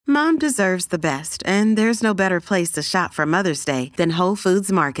Mom deserves the best, and there's no better place to shop for Mother's Day than Whole Foods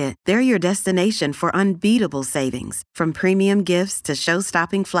Market. They're your destination for unbeatable savings, from premium gifts to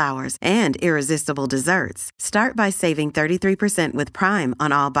show-stopping flowers and irresistible desserts. Start by saving 33% with Prime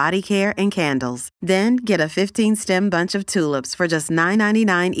on all body care and candles. Then get a 15-stem bunch of tulips for just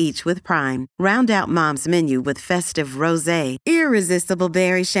 $9.99 each with Prime. Round out Mom's menu with festive rosé, irresistible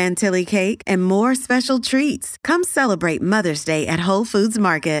berry chantilly cake, and more special treats. Come celebrate Mother's Day at Whole Foods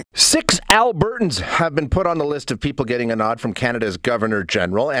Market. 6 Albertans have been put on the list of people getting a nod from Canada's Governor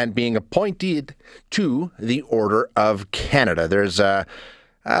General and being appointed to the Order of Canada. There's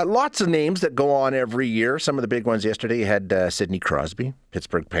lots of names that go on every year. Some of the big ones yesterday had Sidney Crosby,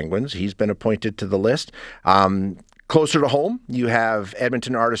 Pittsburgh Penguins. He's been appointed to the list. Closer to home, you have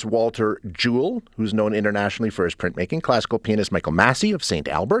Edmonton artist Walter Jewell, who's known internationally for his printmaking. Classical pianist Michael Massey of St.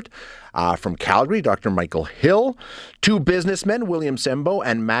 Albert. From Calgary, Dr. Michael Hill. 2 businessmen, William Sembo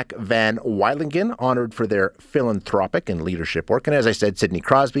and Mac Van Weilingen, honored for their philanthropic and leadership work. And as I said, Sidney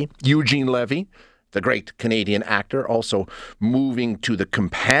Crosby, Eugene Levy, the great Canadian actor, also moving to the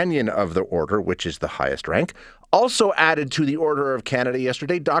Companion of the Order, which is the highest rank. Also added to the Order of Canada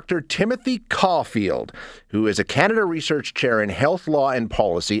yesterday, Dr. Timothy Caulfield, who is a Canada Research Chair in Health Law and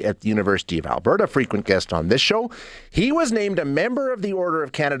Policy at the University of Alberta, frequent guest on this show. He was named a member of the Order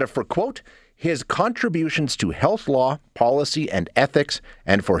of Canada for, quote, his contributions to health law, policy, and ethics,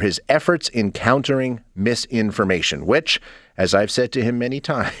 and for his efforts in countering misinformation, which, as I've said to him many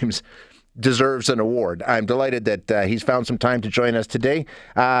times, deserves an award. I'm delighted that he's found some time to join us today.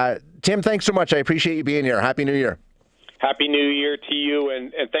 Tim, thanks so much. I appreciate you being here. Happy New Year. Happy New Year to you,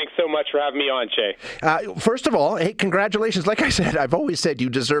 and thanks so much for having me on, Shay. First of all, hey, congratulations. Like I said, I've always said you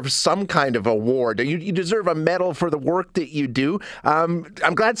deserve some kind of award. You deserve a medal for the work that you do. I'm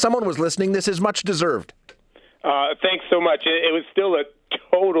glad someone was listening. This is much deserved. Thanks so much. It was still a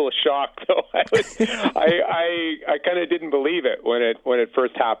total shock, though. I kind of didn't believe it when it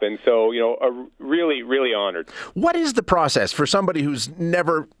first happened. So, really, really honored. What is the process for somebody who's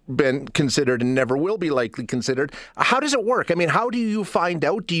never been considered and never will be likely considered? How does it work? I mean, how do you find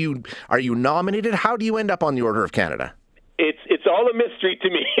out? Are you nominated? How do you end up on the Order of Canada? It's all a mystery to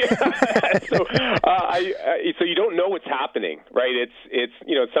me. So you don't know what's happening, right? It's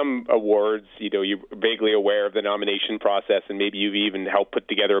some awards, you're vaguely aware of the nomination process, and maybe you've even helped put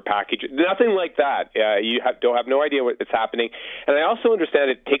together a package. Nothing like that. You don't have no idea what's happening. And I also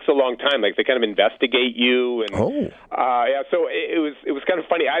understand it takes a long time. Like, they kind of investigate you, and so it was kind of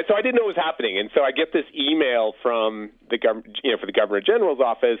funny. So I didn't know what was happening, and so I get this email from the for the Governor General's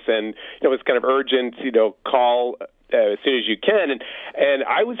office, and it was kind of urgent. Call as soon as you can, and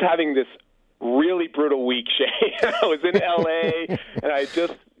I was having this really brutal week, Shay. I was in LA, and I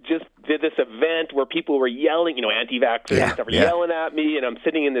just did this event where people were yelling, anti-vaxxers and stuff were yelling at me, and I'm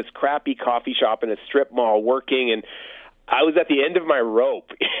sitting in this crappy coffee shop in a strip mall working, and I was at the end of my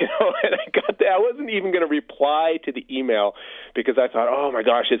rope, and I got there. I wasn't even going to reply to the email because I thought, oh my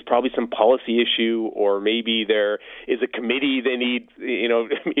gosh, it's probably some policy issue, or maybe there is a committee they need,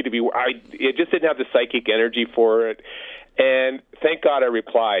 me to be. I just didn't have the psychic energy for it, and thank God I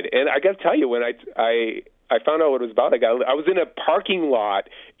replied. And I got to tell you, when I found out what it was about, I was in a parking lot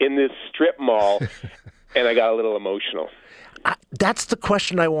in this strip mall, and I got a little emotional. That's the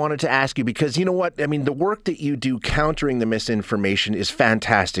question I wanted to ask you, because you know what? I mean, the work that you do countering the misinformation is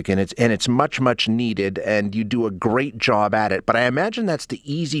fantastic, and it's much, much needed, and you do a great job at it. But I imagine that's the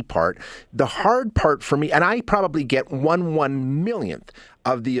easy part. The hard part for me, and I probably get 1/1,000,000th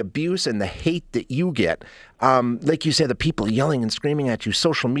of the abuse and the hate that you get. Like you said, the people yelling and screaming at you,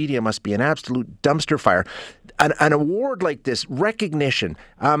 social media must be an absolute dumpster fire. An award like this, recognition,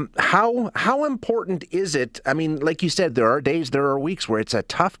 how important is it? I mean, like you said, there are days, there are weeks where it's a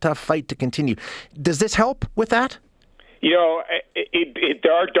tough fight to continue. Does this help with that?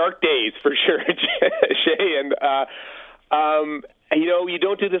 There are dark days for sure, Shay, and you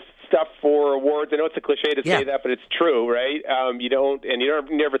don't do this stuff for awards. I know it's a cliche to say that, but it's true, right? You don't, and you're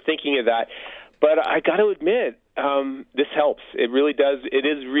never thinking of that. But I got to admit, this helps. It really does. It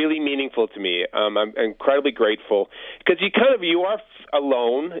is really meaningful to me. I'm incredibly grateful because you are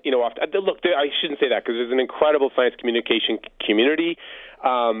alone. Look, I shouldn't say that because there's an incredible science communication community.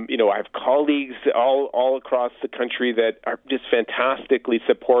 I have colleagues all across the country that are just fantastically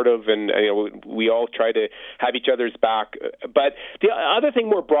supportive, and we all try to have each other's back. But the other thing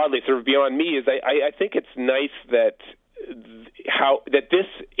more broadly, sort of beyond me, is I think it's nice that this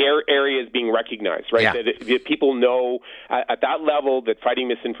area is being recognized, right? Yeah. That people know at that level that fighting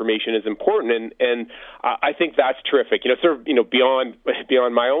misinformation is important, and I think that's terrific. Beyond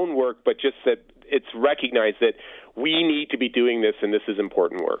my own work, but just that it's recognized that we need to be doing this, and this is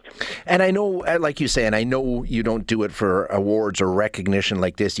important work. And I know, like you say, and I know you don't do it for awards or recognition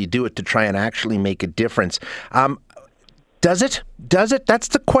like this. You do it to try and actually make a difference. Does it? That's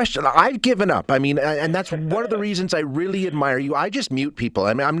the question. I've given up. I mean, and that's one of the reasons I really admire you. I just mute people.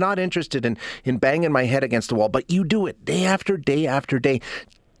 I mean, I'm not interested in banging my head against the wall, but you do it day after day after day.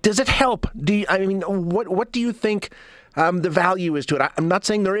 Does it help? What do you think the value is to it? I'm not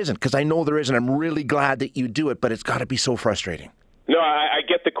saying there isn't, because I know there isn't. I'm really glad that you do it, but it's got to be so frustrating. No, I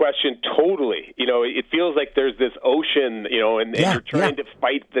get the question totally. It feels like there's this ocean, and you're trying to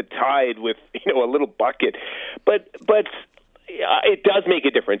fight the tide with, a little bucket. But it does make a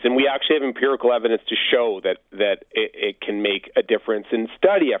difference, and we actually have empirical evidence to show that it can make a difference. And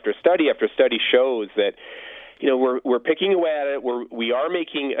study after study after study shows that, we're picking away at it. We are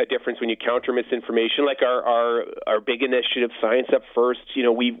making a difference when you counter misinformation, like our big initiative, Science Up First.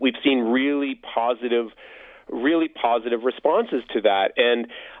 We've seen really positive responses to that. And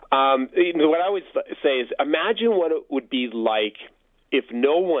what I always say is, imagine what it would be like if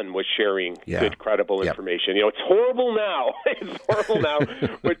no one was sharing good, credible information. It's horrible now.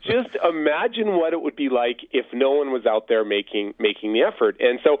 But just imagine what it would be like if no one was out there making the effort.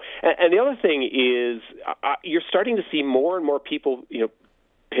 And so, and the other thing is, you're starting to see more and more people,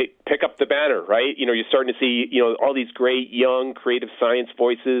 pick up the banner, right? You're starting to see, all these great young creative science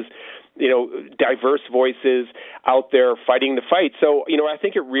voices, diverse voices out there fighting the fight. So, I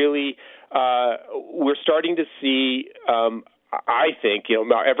think it really, we're starting to see, I think,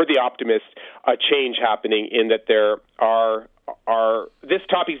 ever the optimist, a change happening in that there are this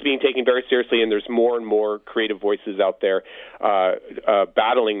topic is being taken very seriously, and there's more and more creative voices out there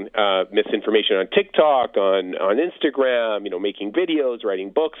battling misinformation on TikTok, on Instagram, making videos,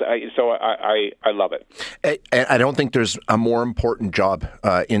 writing books. So I love it. I don't think there's a more important job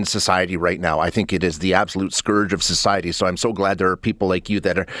in society right now. I think it is the absolute scourge of society. So I'm so glad there are people like you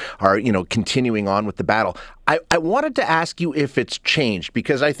that are continuing on with the battle. I wanted to ask you if it's changed,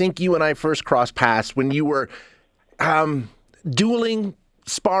 because I think you and I first crossed paths when you were dueling,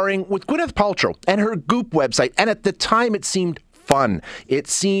 sparring with Gwyneth Paltrow and her Goop website. And at the time, it seemed fun. It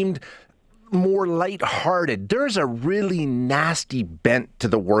seemed more lighthearted. There's a really nasty bent to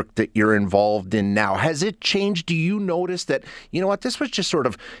the work that you're involved in now. Has it changed? Do you notice that, this was just sort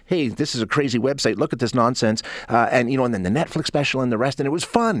of, hey, this is a crazy website. Look at this nonsense. And then the Netflix special and the rest. And it was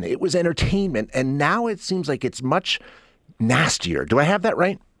fun. It was entertainment. And now it seems like it's much nastier. Do I have that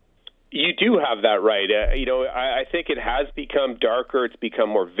right? You do have that right. I think it has become darker. It's become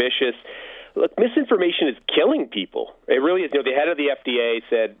more vicious. Look, misinformation is killing people. It really is. The head of the FDA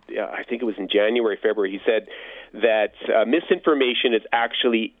said, I think it was in January, February, he said that misinformation is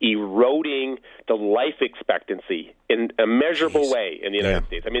actually eroding the life expectancy in a measurable way in the United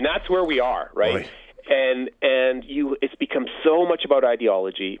States. I mean, that's where we are, right? And it's become so much about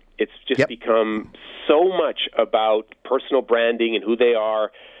ideology. It's just become so much about personal branding and who they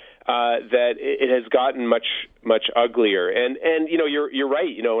are. That it has gotten much uglier, and you're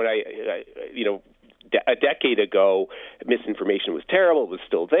right. When a decade ago, misinformation was terrible. It was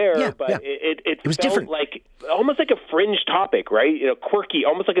still there, but it felt different. like almost like a fringe topic, right? Quirky,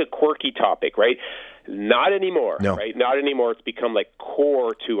 almost like a quirky topic, right? Not anymore, right? Not anymore. It's become like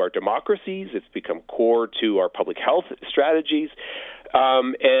core to our democracies. It's become core to our public health strategies.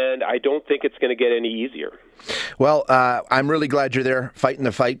 And I don't think it's going to get any easier. Well, I'm really glad you're there fighting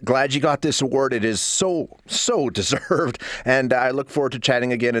the fight. Glad you got this award. It is so deserved. And I look forward to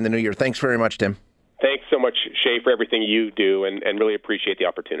chatting again in the new year. Thanks very much, Tim. Thanks so much, Shay, for everything you do, and really appreciate the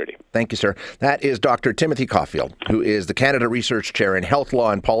opportunity. Thank you, sir. That is Dr. Timothy Caulfield, who is the Canada Research Chair in Health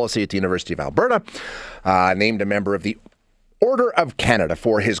Law and Policy at the University of Alberta, named a member of the Order of Canada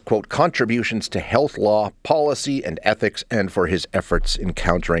for his, quote, contributions to health law, policy, and ethics, and for his efforts in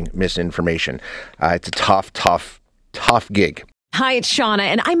countering misinformation. It's a tough gig. Hi, it's Shauna,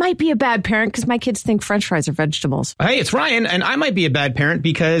 and I might be a bad parent because my kids think French fries are vegetables. Hey, it's Ryan, and I might be a bad parent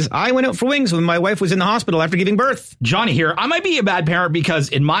because I went out for wings when my wife was in the hospital after giving birth. Johnny here. I might be a bad parent because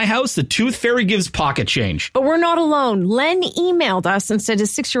in my house, the tooth fairy gives pocket change. But we're not alone. Len emailed us and said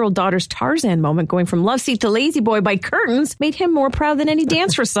his 6-year-old daughter's Tarzan moment going from love seat to lazy boy by curtains made him more proud than any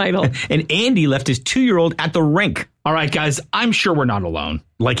dance recital. And Andy left his 2-year-old at the rink. All right, guys, I'm sure we're not alone.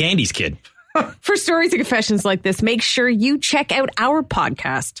 Like Andy's kid. For stories and confessions like this, make sure you check out our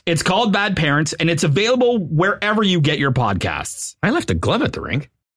podcast. It's called Bad Parents, and it's available wherever you get your podcasts. I left a glove at the rink.